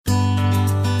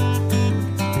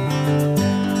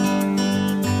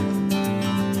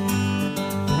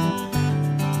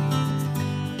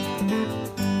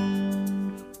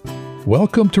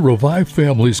Welcome to Revive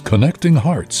Families Connecting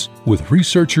Hearts with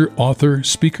researcher, author,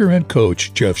 speaker, and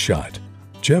coach Jeff Schott.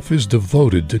 Jeff is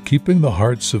devoted to keeping the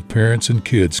hearts of parents and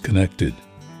kids connected.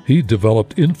 He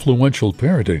developed Influential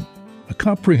Parenting, a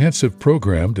comprehensive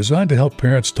program designed to help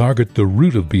parents target the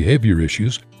root of behavior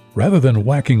issues rather than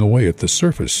whacking away at the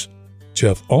surface.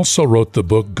 Jeff also wrote the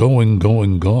book Going,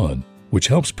 Going, Gone, which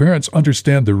helps parents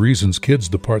understand the reasons kids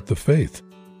depart the faith.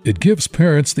 It gives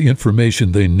parents the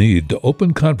information they need to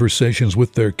open conversations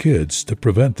with their kids to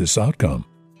prevent this outcome.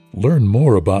 Learn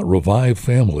more about Revive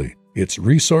Family, its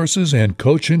resources and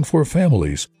coaching for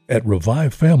families at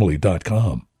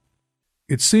revivefamily.com.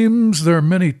 It seems there are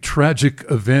many tragic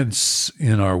events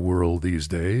in our world these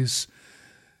days.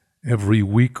 Every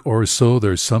week or so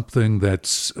there's something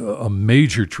that's a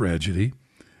major tragedy.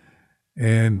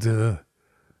 And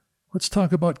let's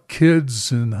talk about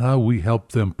kids and how we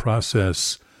help them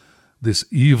process this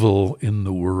evil in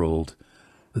the world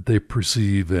that they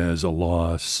perceive as a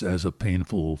loss, as a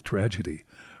painful tragedy,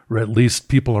 or at least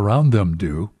people around them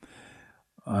do.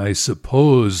 I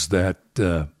suppose that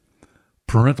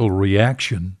parental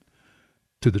reaction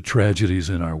to the tragedies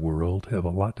in our world have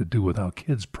a lot to do with how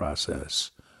kids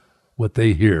process what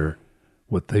they hear,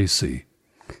 what they see.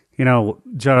 You know,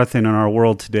 Jonathan, in our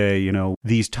world today,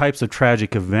 these types of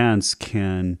tragic events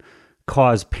can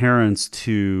cause parents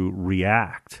to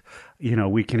react.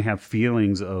 We can have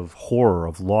feelings of horror,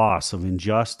 of loss, of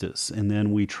injustice, and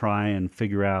then we try and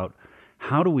figure out,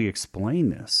 how do we explain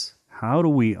this? How do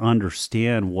we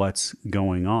understand what's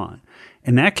going on?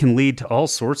 And that can lead to all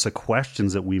sorts of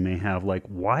questions that we may have, like,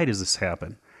 why does this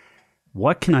happen?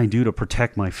 What can I do to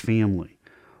protect my family?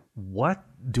 What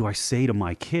do I say to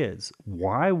my kids?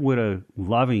 Why would a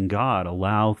loving God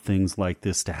allow things like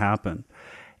this to happen?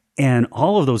 And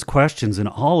all of those questions and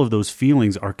all of those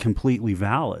feelings are completely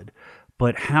valid.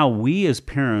 But how we as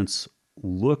parents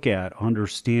look at,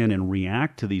 understand, and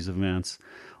react to these events,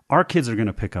 our kids are going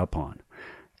to pick up on.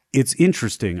 It's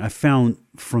interesting. I found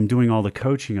from doing all the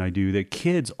coaching I do that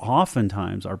kids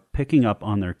oftentimes are picking up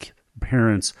on their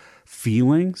parents'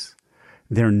 feelings,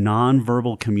 their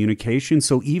nonverbal communication.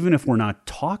 So even if we're not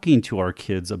talking to our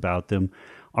kids about them,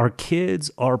 our kids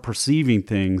are perceiving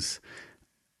things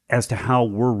as to how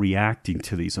we're reacting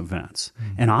to these events.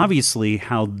 Mm-hmm. And obviously,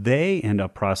 how they end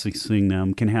up processing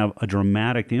them can have a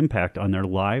dramatic impact on their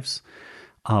lives,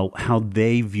 how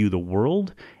they view the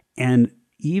world, and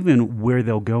even where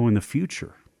they'll go in the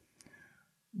future.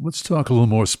 Let's talk a little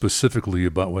more specifically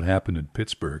about what happened in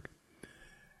Pittsburgh.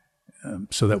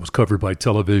 So that was covered by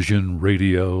television,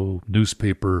 radio,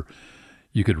 newspaper.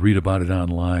 You could read about it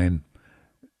online.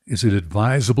 Is it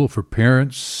advisable for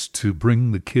parents to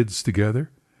bring the kids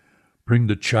together, bring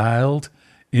the child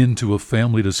into a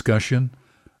family discussion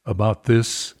about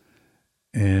this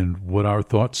and what our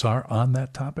thoughts are on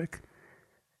that topic?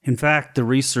 In fact, the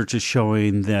research is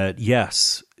showing that,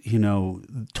 yes,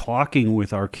 talking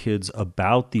with our kids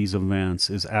about these events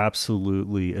is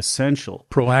absolutely essential.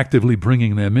 Proactively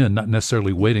bringing them in, not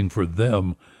necessarily waiting for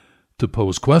them to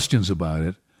pose questions about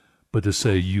it, but to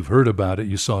say, you've heard about it,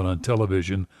 you saw it on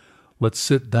television, let's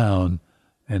sit down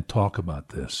and talk about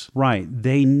this. Right.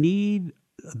 They need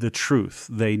the truth.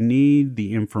 They need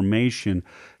the information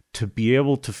to be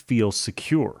able to feel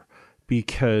secure.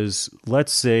 Because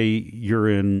let's say you're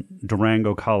in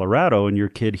Durango, Colorado, and your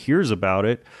kid hears about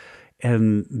it,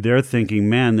 and they're thinking,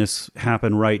 man, this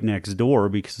happened right next door,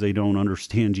 because they don't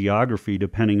understand geography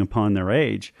depending upon their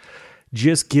age.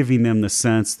 Just giving them the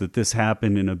sense that this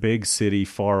happened in a big city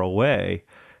far away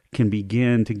can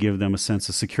begin to give them a sense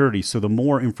of security. So the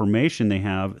more information they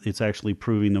have, it's actually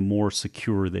proving the more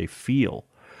secure they feel.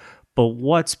 But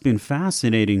what's been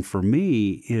fascinating for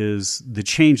me is the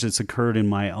change that's occurred in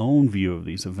my own view of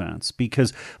these events.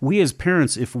 Because we as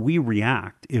parents, if we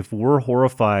react, if we're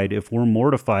horrified, if we're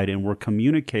mortified, and we're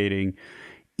communicating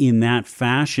in that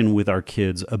fashion with our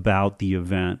kids about the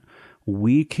event,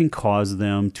 we can cause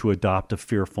them to adopt a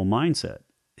fearful mindset.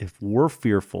 If we're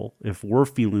fearful, if we're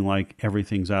feeling like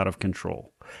everything's out of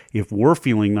control, if we're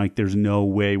feeling like there's no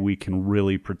way we can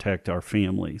really protect our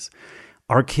families,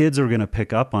 our kids are going to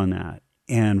pick up on that.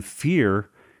 And fear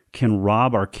can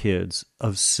rob our kids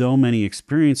of so many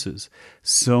experiences,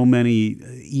 so many,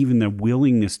 even the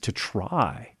willingness to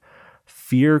try.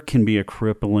 Fear can be a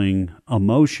crippling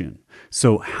emotion.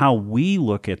 So how we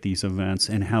look at these events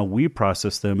and how we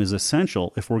process them is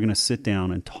essential if we're going to sit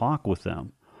down and talk with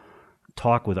them,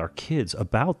 talk with our kids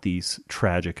about these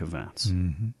tragic events.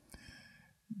 Mm-hmm.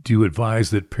 Do you advise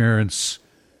that parents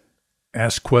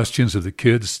ask questions of the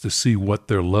kids to see what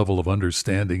their level of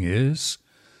understanding is,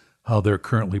 how they're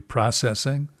currently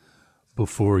processing,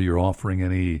 before you're offering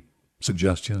any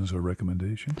suggestions or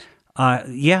recommendations?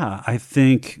 Yeah, I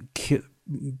think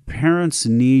parents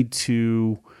need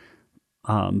to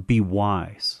be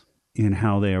wise in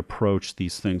how they approach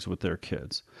these things with their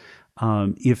kids.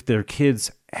 If their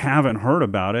kids haven't heard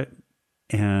about it,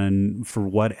 and for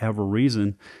whatever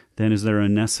reason, then is there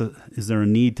a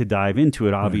need to dive into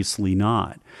it? Obviously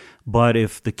not. But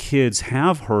if the kids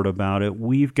have heard about it,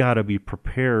 we've got to be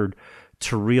prepared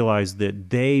to realize that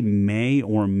they may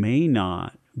or may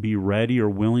not be ready or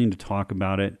willing to talk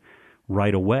about it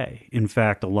right away. In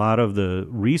fact, a lot of the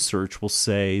research will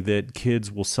say that kids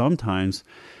will sometimes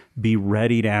be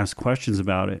ready to ask questions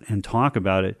about it and talk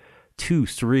about it 2,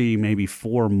 3, maybe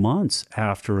 4 months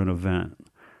after an event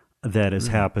that has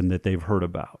happened that they've heard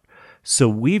about. So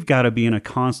we've got to be in a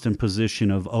constant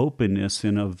position of openness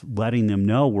and of letting them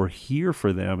know we're here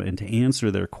for them and to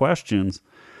answer their questions.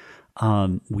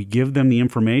 We give them the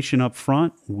information up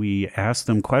front. We ask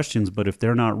them questions, but if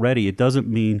they're not ready, it doesn't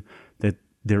mean that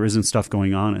there isn't stuff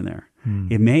going on in there.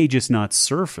 It may just not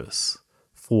surface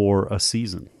for a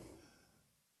season.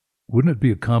 Wouldn't it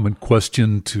be a common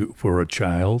question for a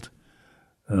child,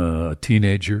 a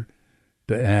teenager,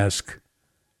 to ask,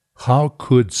 how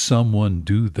could someone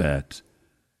do that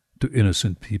to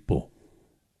innocent people?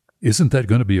 Isn't that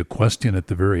going to be a question at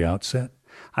the very outset?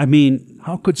 I mean,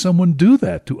 how could someone do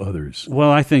that to others? Well,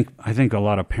 I think a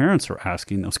lot of parents are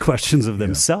asking those questions of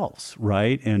themselves,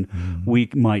 right? And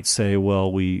we might say,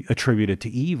 well, we attribute it to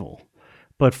evil.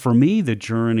 But for me, the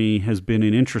journey has been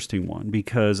an interesting one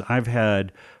because I've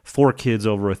had 4 kids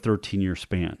over a 13-year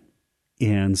span.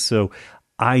 And so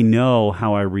I know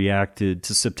how I reacted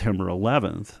to September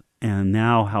 11th and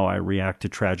now how I react to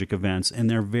tragic events, and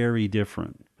they're very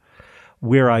different.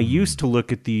 Where I used to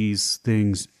look at these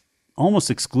things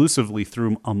almost exclusively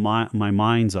through my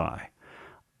mind's eye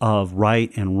of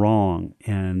right and wrong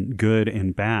and good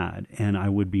and bad, and I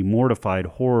would be mortified,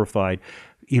 horrified,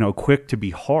 quick to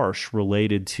be harsh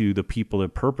related to the people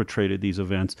that perpetrated these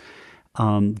events.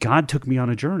 God took me on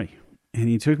a journey, and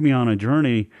he took me on a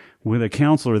journey with a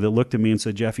counselor that looked at me and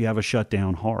said, Jeff, you have a shut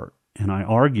down heart. And I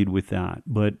argued with that,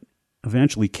 but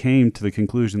eventually came to the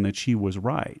conclusion that she was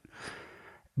right.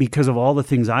 Because of all the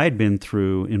things I had been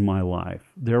through in my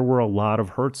life, there were a lot of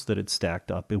hurts that had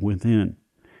stacked up within.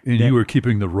 And you were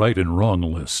keeping the right and wrong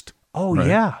list. Oh, right?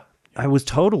 Yeah. I was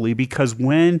totally, because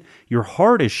when your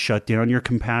heart is shut down, your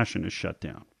compassion is shut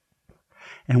down.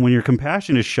 And when your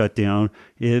compassion is shut down,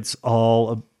 it's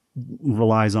all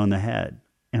relies on the head.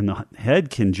 And the head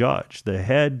can judge. The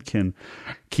head can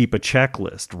keep a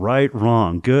checklist, right,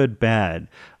 wrong, good, bad.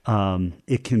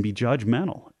 It can be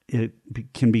judgmental. It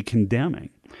can be condemning.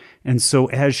 And so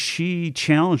as she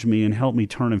challenged me and helped me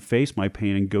turn and face my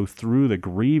pain and go through the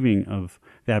grieving of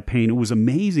that pain, it was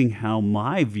amazing how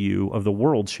my view of the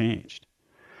world changed.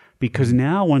 Because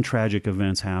now when tragic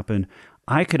events happen,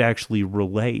 I could actually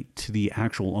relate to the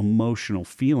actual emotional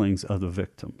feelings of the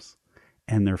victims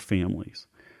and their families,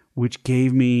 which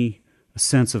gave me a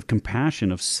sense of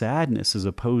compassion, of sadness, as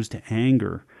opposed to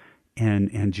anger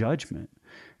and judgment.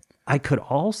 I could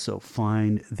also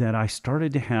find that I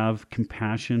started to have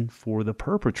compassion for the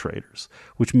perpetrators,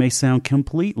 which may sound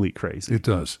completely crazy. It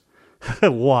does.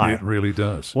 Why? It really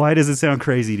does. Why does it sound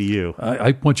crazy to you?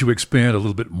 I want you to expand a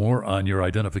little bit more on your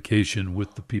identification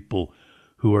with the people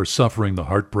who are suffering the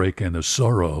heartbreak and the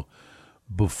sorrow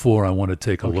before I want to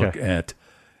take a look at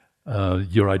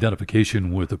your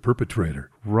identification with the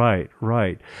perpetrator. Right.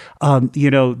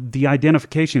 The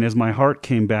identification, as my heart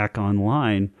came back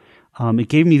online, it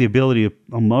gave me the ability to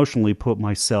emotionally put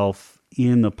myself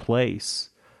in the place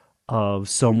of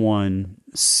someone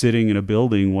sitting in a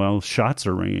building while shots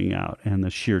are ringing out, and the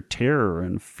sheer terror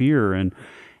and fear and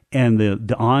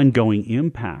the ongoing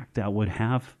impact that would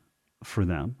have for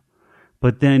them.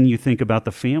 But then you think about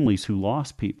the families who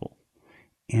lost people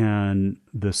and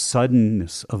the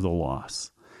suddenness of the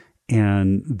loss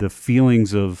and the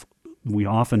feelings we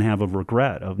often have of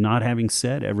regret, of not having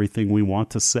said everything we want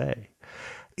to say.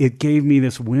 It gave me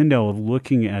this window of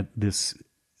looking at this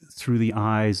through the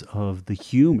eyes of the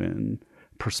human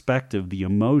perspective, the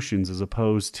emotions, as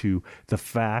opposed to the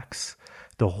facts,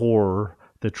 the horror,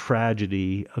 the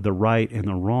tragedy, the right and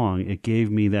the wrong. It gave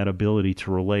me that ability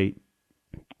to relate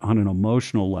on an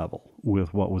emotional level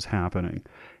with what was happening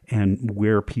and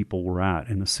where people were at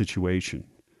in the situation.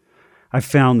 I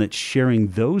found that sharing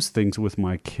those things with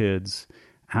my kids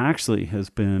actually has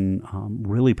been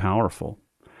really powerful.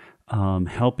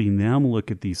 Helping them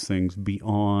look at these things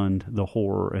beyond the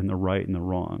horror and the right and the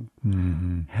wrong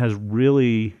has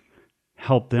really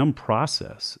helped them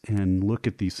process and look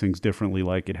at these things differently,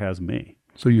 like it has me.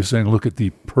 So you're saying look at the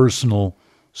personal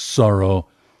sorrow,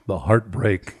 the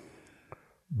heartbreak,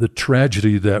 the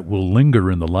tragedy that will linger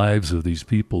in the lives of these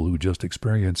people who just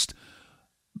experienced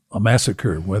a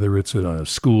massacre, whether it's at a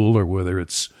school or whether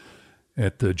it's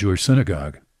at the Jewish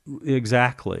synagogue.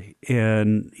 Exactly.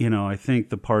 And, I think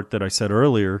the part that I said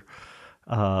earlier,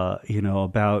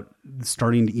 about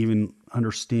starting to even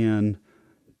understand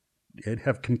and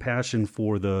have compassion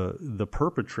for the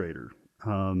perpetrator.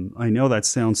 I know that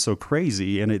sounds so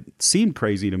crazy, and it seemed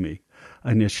crazy to me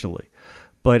initially.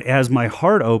 But as my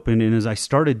heart opened and as I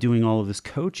started doing all of this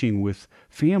coaching with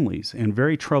families and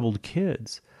very troubled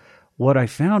kids, what I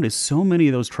found is so many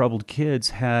of those troubled kids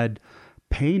had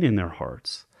pain in their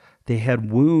hearts. They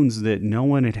had wounds that no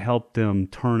one had helped them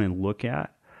turn and look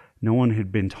at. No one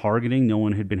had been targeting. No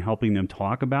one had been helping them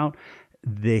talk about.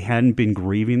 They hadn't been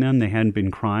grieving them. They hadn't been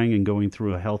crying and going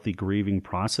through a healthy grieving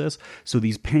process. So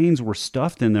these pains were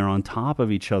stuffed in there on top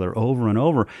of each other over and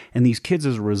over. And these kids,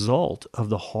 as a result of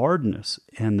the hardness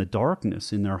and the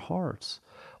darkness in their hearts,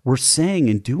 were saying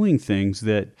and doing things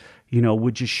that,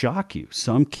 would just shock you.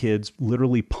 Some kids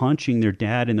literally punching their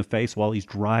dad in the face while he's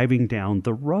driving down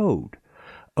the road.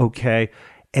 Okay.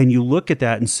 And you look at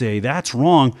that and say, that's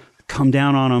wrong. Come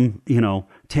down on them,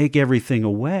 take everything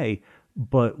away.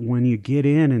 But when you get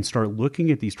in and start looking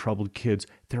at these troubled kids,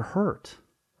 they're hurt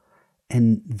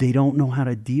and they don't know how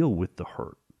to deal with the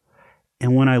hurt.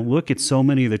 And when I look at so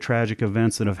many of the tragic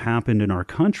events that have happened in our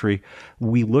country,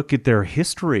 we look at their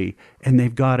history and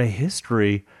they've got a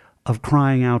history of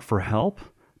crying out for help,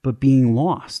 but being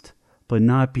lost, but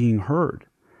not being heard,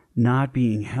 not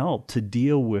being helped to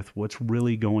deal with what's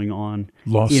really going on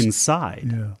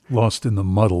inside. Yeah, lost in the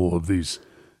muddle of these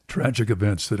tragic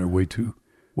events that are way too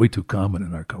common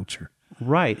in our culture.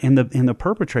 Right. And the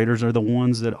perpetrators are the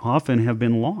ones that often have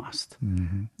been lost.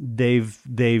 Mm-hmm.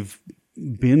 They've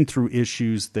been through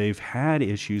issues, they've had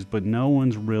issues, but no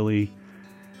one's really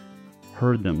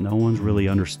heard them. No one's really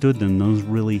understood them. No one's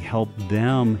really helped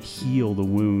them heal the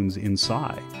wounds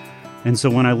inside. And so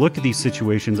when I look at these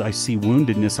situations, I see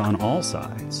woundedness on all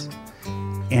sides.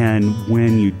 And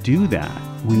when you do that,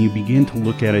 when you begin to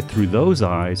look at it through those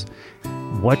eyes,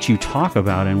 what you talk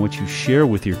about and what you share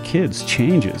with your kids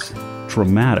changes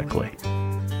dramatically.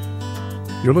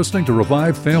 You're listening to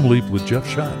Revive Family with Jeff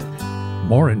Schott.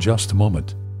 More in just a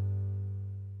moment.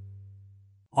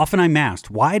 Often I'm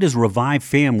asked, why does Revive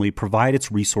Family provide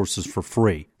its resources for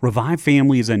free? Revive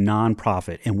Family is a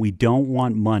nonprofit, and we don't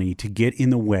want money to get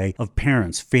in the way of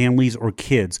parents, families, or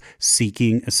kids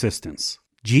seeking assistance.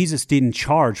 Jesus didn't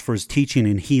charge for his teaching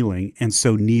and healing, and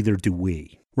so neither do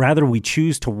we. Rather, we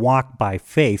choose to walk by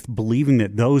faith, believing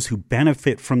that those who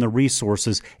benefit from the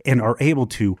resources and are able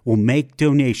to will make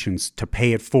donations to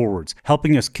pay it forwards,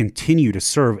 helping us continue to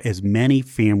serve as many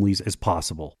families as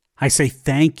possible. I say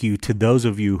thank you to those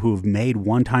of you who have made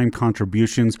one-time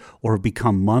contributions or have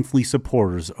become monthly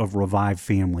supporters of Revive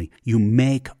Family. You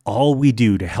make all we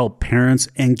do to help parents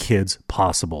and kids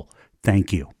possible.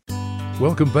 Thank you.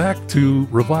 Welcome back to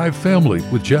Revive Family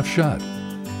with Jeff Schott.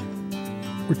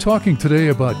 We're talking today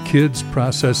about kids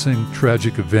processing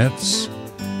tragic events,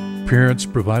 parents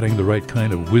providing the right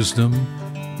kind of wisdom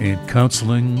and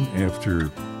counseling after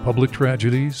public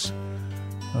tragedies,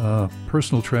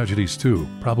 personal tragedies too.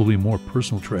 Probably more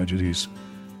personal tragedies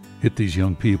hit these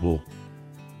young people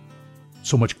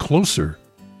so much closer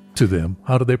to them.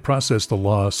 How do they process the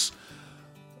loss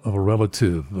of a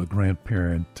relative, a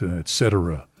grandparent,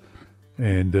 etc.?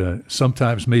 And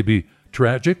sometimes maybe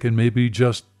tragic and maybe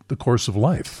just the course of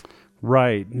life.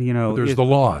 Right. But there's the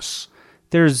loss.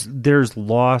 There's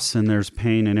loss and there's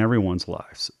pain in everyone's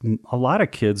lives. A lot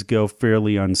of kids go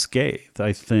fairly unscathed,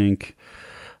 I think,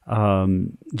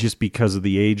 just because of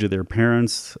the age of their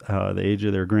parents, the age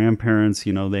of their grandparents.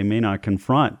 They may not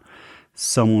confront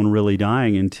someone really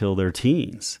dying until their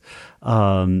teens.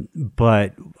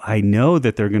 But I know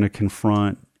that they're going to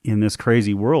confront in this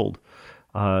crazy world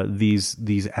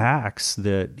these acts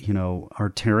that, are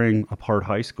tearing apart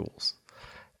high schools.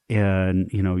 And,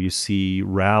 you see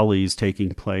rallies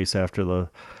taking place after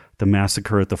the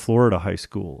massacre at the Florida high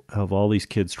school of all these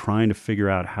kids trying to figure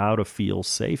out how to feel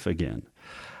safe again.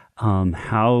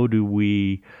 How do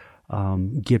we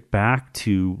get back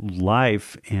to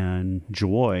life and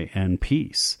joy and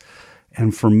peace?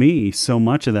 And for me, so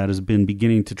much of that has been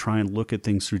beginning to try and look at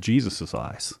things through Jesus'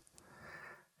 eyes.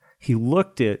 He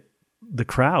looked at the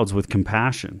crowds with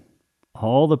compassion,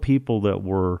 all the people that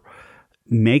were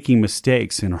making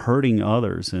mistakes and hurting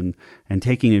others and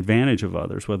taking advantage of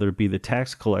others, whether it be the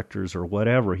tax collectors or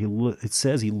whatever. It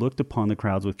says he looked upon the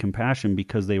crowds with compassion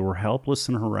because they were helpless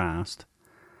and harassed,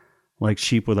 like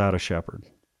sheep without a shepherd.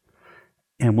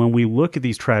 And when we look at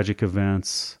these tragic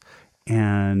events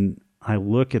and I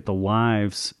look at the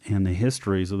lives and the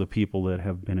histories of the people that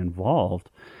have been involved,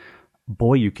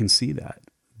 boy, you can see that.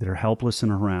 They're helpless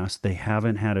and harassed. They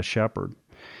haven't had a shepherd.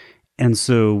 And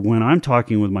so when I'm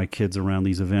talking with my kids around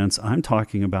these events, I'm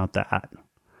talking about that.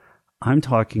 I'm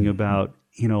talking about,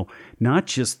 not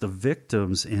just the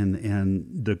victims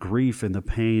and the grief and the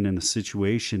pain and the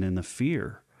situation and the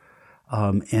fear,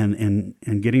 and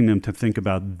getting them to think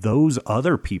about those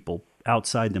other people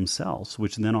outside themselves,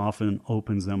 which then often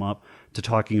opens them up to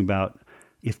talking about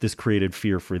if this created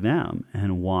fear for them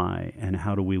and why, and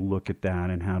how do we look at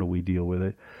that and how do we deal with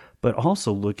it. But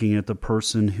also looking at the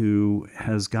person who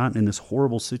has gotten in this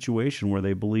horrible situation where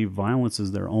they believe violence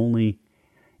is their only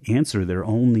answer, their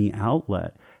only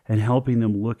outlet, and helping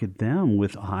them look at them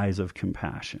with eyes of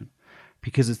compassion.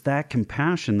 Because it's that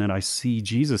compassion that I see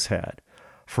Jesus had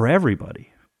for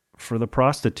everybody, for the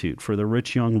prostitute, for the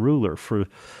rich young ruler, for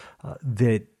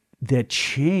that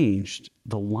changed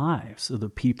the lives of the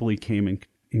people he came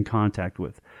in contact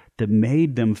with, that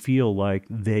made them feel like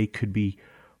they could be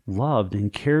loved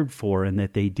and cared for and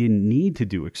that they didn't need to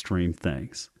do extreme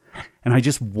things. And I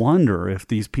just wonder if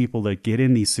these people that get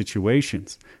in these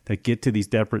situations, that get to these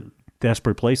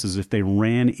desperate places, if they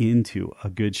ran into a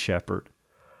good shepherd,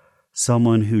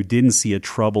 someone who didn't see a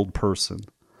troubled person,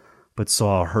 but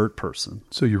saw a hurt person.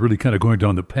 So you're really kind of going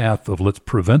down the path of let's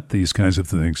prevent these kinds of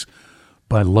things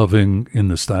by loving in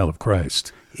the style of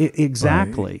Christ.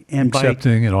 Exactly. And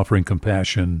accepting and offering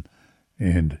compassion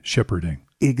and shepherding.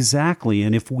 Exactly.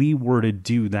 And if we were to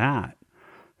do that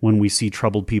when we see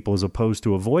troubled people as opposed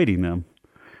to avoiding them,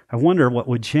 I wonder what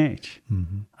would change.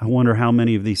 Mm-hmm. I wonder how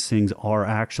many of these things are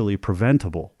actually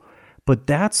preventable. But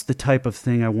that's the type of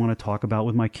thing I want to talk about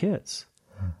with my kids.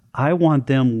 Mm-hmm. I want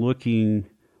them looking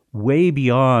way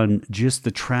beyond just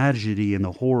the tragedy and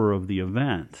the horror of the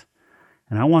event.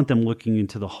 And I want them looking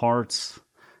into the hearts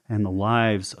and the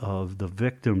lives of the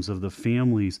victims, of the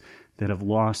families that have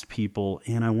lost people.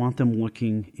 And I want them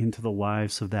looking into the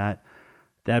lives of that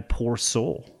poor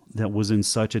soul that was in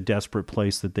such a desperate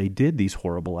place that they did these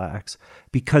horrible acts.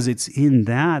 Because it's in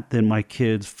that my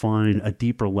kids find a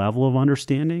deeper level of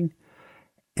understanding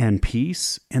and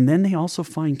peace. And then they also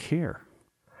find care.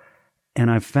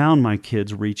 And I've found my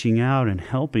kids reaching out and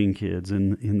helping kids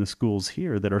in the schools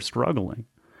here that are struggling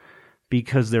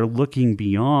because they're looking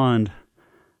beyond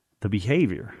the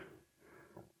behavior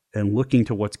and looking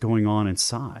to what's going on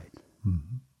inside.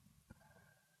 Mm-hmm.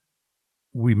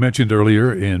 We mentioned earlier,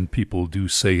 and people do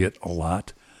say it a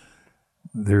lot,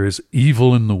 there is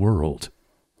evil in the world.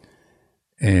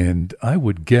 And I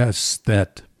would guess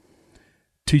that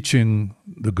teaching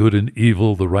the good and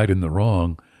evil, the right and the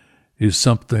wrong, is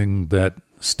something that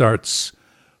starts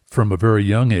from a very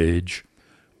young age,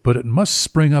 but it must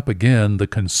spring up again, the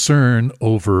concern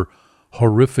over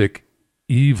horrific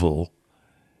evil.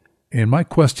 And my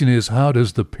question is, how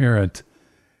does the parent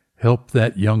help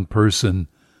that young person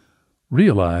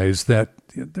realize that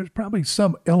there's probably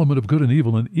some element of good and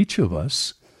evil in each of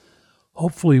us?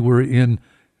 Hopefully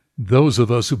those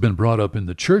of us who've been brought up in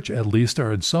the church at least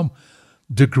are in some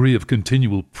degree of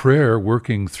continual prayer,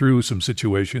 working through some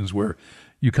situations where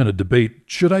you kind of debate,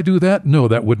 should I do that? No,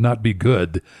 that would not be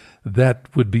good.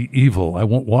 That would be evil. I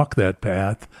won't walk that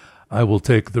path. I will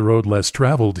take the road less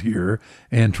traveled here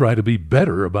and try to be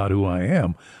better about who I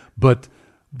am. But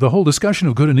the whole discussion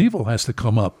of good and evil has to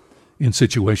come up in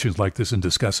situations like this in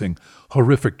discussing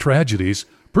horrific tragedies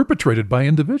perpetrated by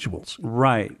individuals.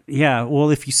 Right. Yeah. Well,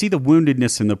 if you see the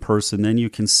woundedness in the person, then you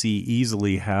can see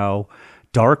easily how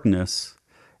darkness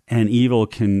and evil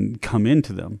can come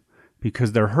into them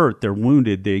because they're hurt, they're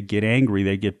wounded, they get angry,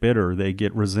 they get bitter, they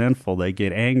get resentful, they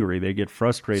get angry, they get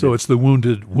frustrated. So it's the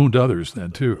wound others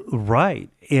then too. Right.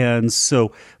 And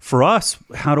so for us,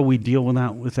 how do we deal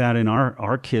with that in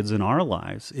our kids in our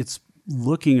lives? It's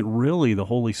looking at really the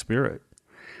Holy Spirit.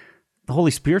 The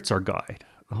Holy Spirit's our guide.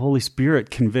 The Holy Spirit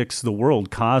convicts the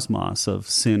world, cosmos, of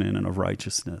sin and of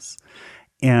righteousness.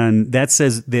 And that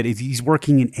says that he's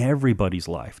working in everybody's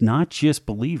life, not just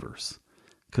believers,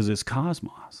 because it's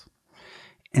cosmos.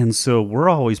 And so we're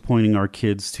always pointing our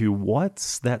kids to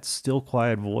what's that still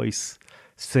quiet voice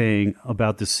saying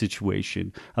about this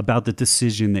situation, about the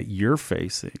decision that you're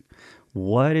facing.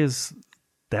 What is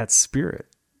that spirit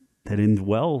that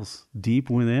indwells deep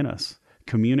within us,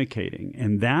 communicating?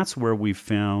 And that's where we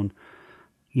found,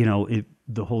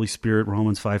 the Holy Spirit,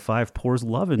 Romans 5:5, pours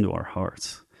love into our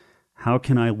hearts. How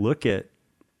can I look at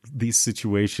these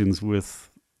situations with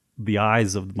the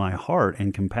eyes of my heart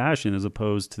and compassion as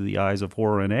opposed to the eyes of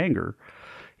horror and anger,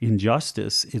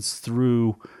 injustice? It's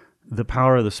through the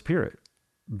power of the Spirit,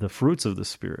 the fruits of the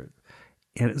Spirit.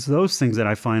 And it's those things that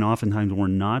I find oftentimes we're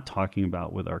not talking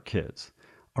about with our kids.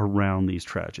 around these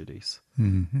tragedies.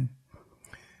 Mm-hmm.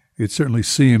 It certainly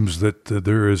seems that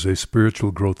there is a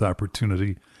spiritual growth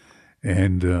opportunity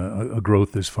and a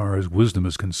growth as far as wisdom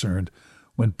is concerned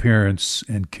when parents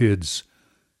and kids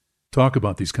talk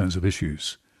about these kinds of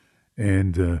issues.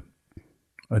 And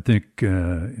I think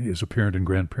as a parent and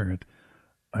grandparent,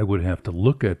 I would have to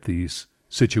look at these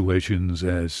situations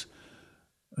as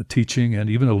a teaching and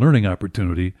even a learning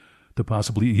opportunity to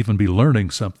possibly even be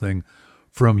learning something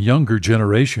from younger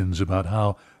generations about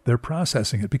how they're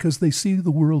processing it, because they see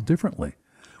the world differently.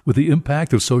 With the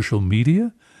impact of social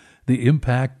media, the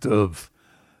impact of,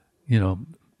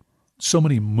 so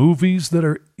many movies that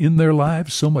are in their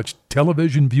lives, so much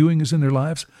television viewing is in their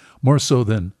lives, more so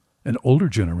than an older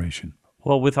generation.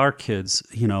 Well, with our kids,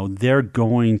 they're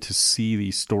going to see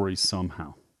these stories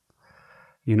somehow.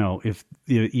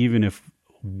 Even if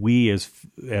we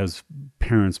as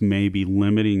parents may be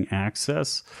limiting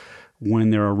access, when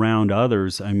they're around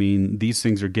others, these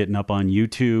things are getting up on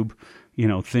YouTube.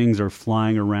 Things are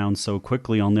flying around so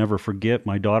quickly. I'll never forget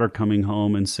my daughter coming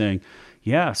home and saying,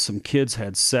 yeah, some kids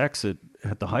had sex at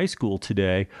the high school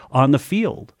today on the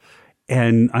field.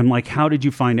 And I'm like, how did you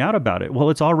find out about it?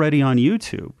 Well, it's already on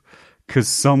YouTube because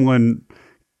someone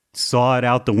saw it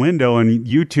out the window and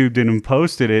YouTube didn't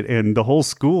posted it, and the whole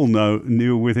school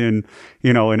knew within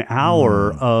an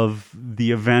hour of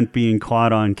the event being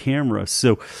caught on camera.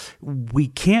 So we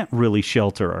can't really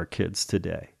shelter our kids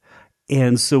today,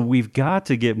 and so we've got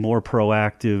to get more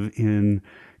proactive in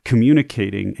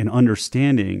communicating and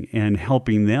understanding and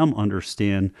helping them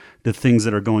understand the things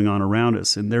that are going on around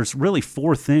us. And there's really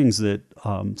 4 things that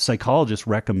psychologists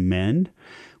recommend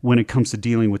when it comes to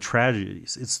dealing with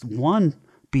tragedies. It's 1,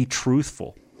 be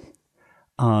truthful.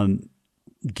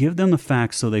 Give them the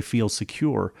facts so they feel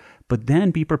secure, but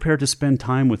then be prepared to spend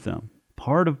time with them.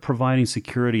 Part of providing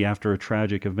security after a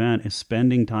tragic event is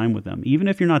spending time with them. Even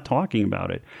if you're not talking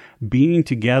about it, being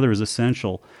together is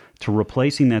essential to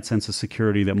replacing that sense of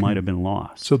security that might have been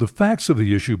lost. So the facts of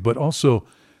the issue, but also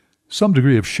some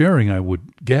degree of sharing, I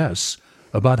would guess,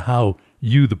 about how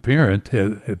you, the parent,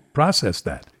 had processed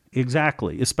that.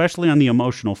 Exactly, especially on the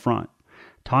emotional front.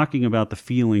 Talking about the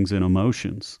feelings and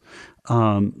emotions.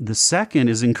 The second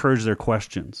is encourage their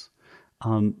questions.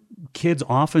 Kids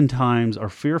oftentimes are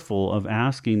fearful of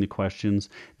asking the questions.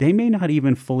 They may not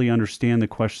even fully understand the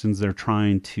questions they're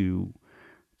trying to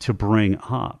bring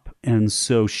up. And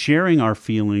so sharing our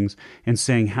feelings and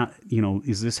saying, how,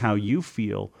 is this how you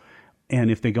feel?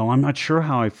 And if they go, I'm not sure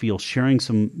how I feel, sharing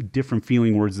some different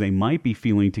feeling words they might be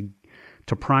feeling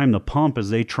to prime the pump as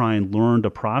they try and learn to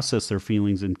process their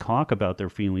feelings and talk about their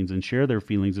feelings and share their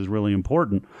feelings is really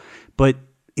important. But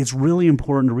it's really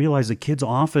important to realize that kids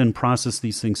often process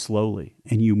these things slowly,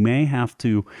 and you may have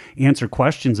to answer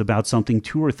questions about something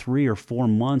 2 or 3 or 4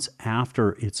 months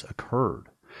after it's occurred.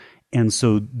 And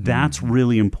so that's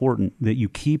really important, that you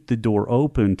keep the door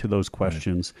open to those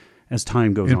questions as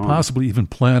time goes on. And possibly even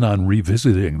plan on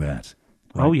revisiting that.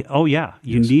 Right? Oh yeah.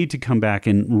 You need to come back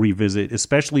and revisit,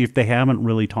 especially if they haven't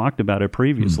really talked about it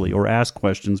previously or asked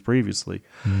questions previously.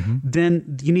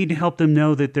 Then you need to help them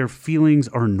know that their feelings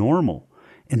are normal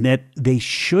and that they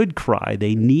should cry.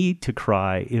 They need to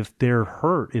cry if they're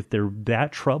hurt, if they're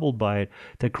that troubled by it,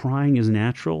 that crying is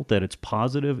natural, that it's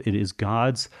positive, it is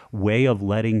God's way of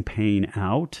letting pain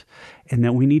out, and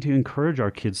that we need to encourage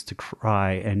our kids to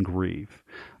cry and grieve.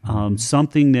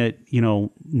 Something that,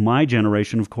 my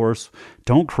generation, of course,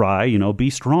 don't cry, be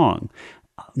strong.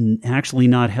 Actually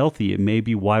not healthy. It may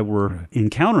be why we're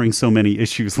encountering so many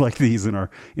issues like these in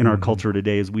our culture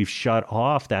today, is we've shut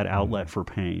off that outlet for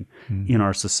pain in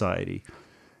our society.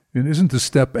 And isn't the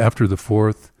step after the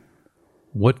 4th,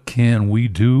 what can we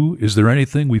do? Is there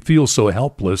anything? We feel so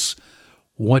helpless.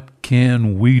 What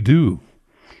can we do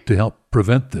to help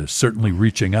prevent this? Certainly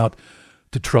reaching out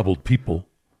to troubled people,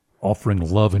 offering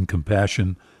love and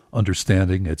compassion,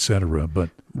 understanding, etc. But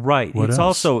right. It's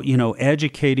else? Also,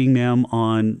 educating them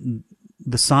on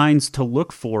the signs to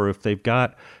look for if they've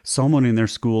got someone in their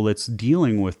school that's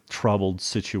dealing with troubled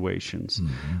situations.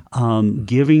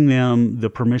 Giving them the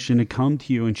permission to come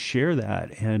to you and share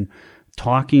that, and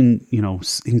talking,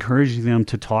 encouraging them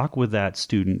to talk with that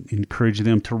student, encouraging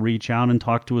them to reach out and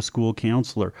talk to a school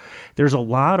counselor. There's a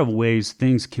lot of ways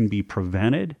things can be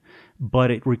prevented, but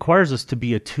it requires us to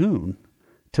be attuned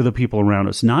to the people around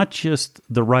us, not just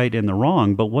the right and the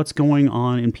wrong, but what's going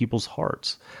on in people's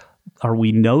hearts. Are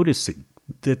we noticing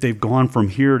that they've gone from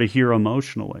here to here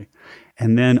emotionally?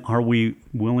 And then are we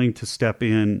willing to step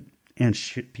in and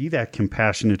be that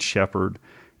compassionate shepherd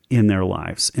in their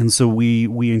lives? And so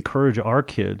we encourage our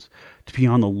kids to be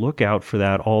on the lookout for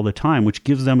that all the time, which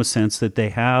gives them a sense that they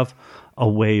have a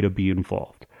way to be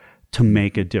involved. to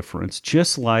make a difference,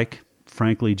 just like,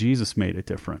 frankly, Jesus made a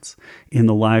difference in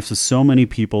the lives of so many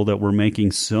people that were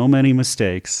making so many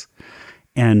mistakes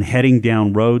and heading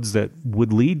down roads that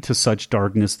would lead to such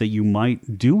darkness that you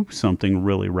might do something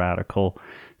really radical.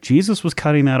 Jesus was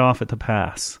cutting that off at the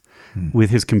pass with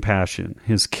his compassion,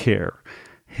 his care,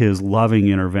 his loving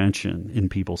intervention in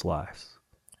people's lives.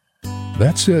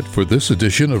 That's it for this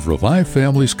edition of Revive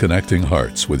Families Connecting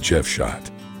Hearts with Jeff Schott.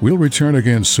 We'll return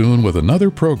again soon with another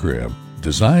program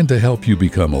designed to help you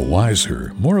become a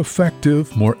wiser, more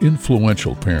effective, more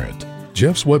influential parent.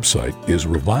 Jeff's website is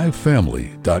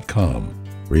revivefamily.com.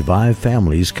 Revive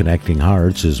Families Connecting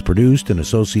Hearts is produced in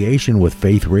association with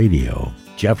Faith Radio.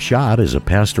 Jeff Schott is a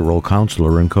pastoral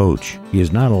counselor and coach. He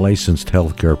is not a licensed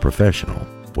healthcare professional.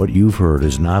 What you've heard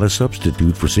is not a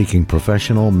substitute for seeking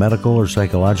professional, medical, or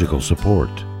psychological support.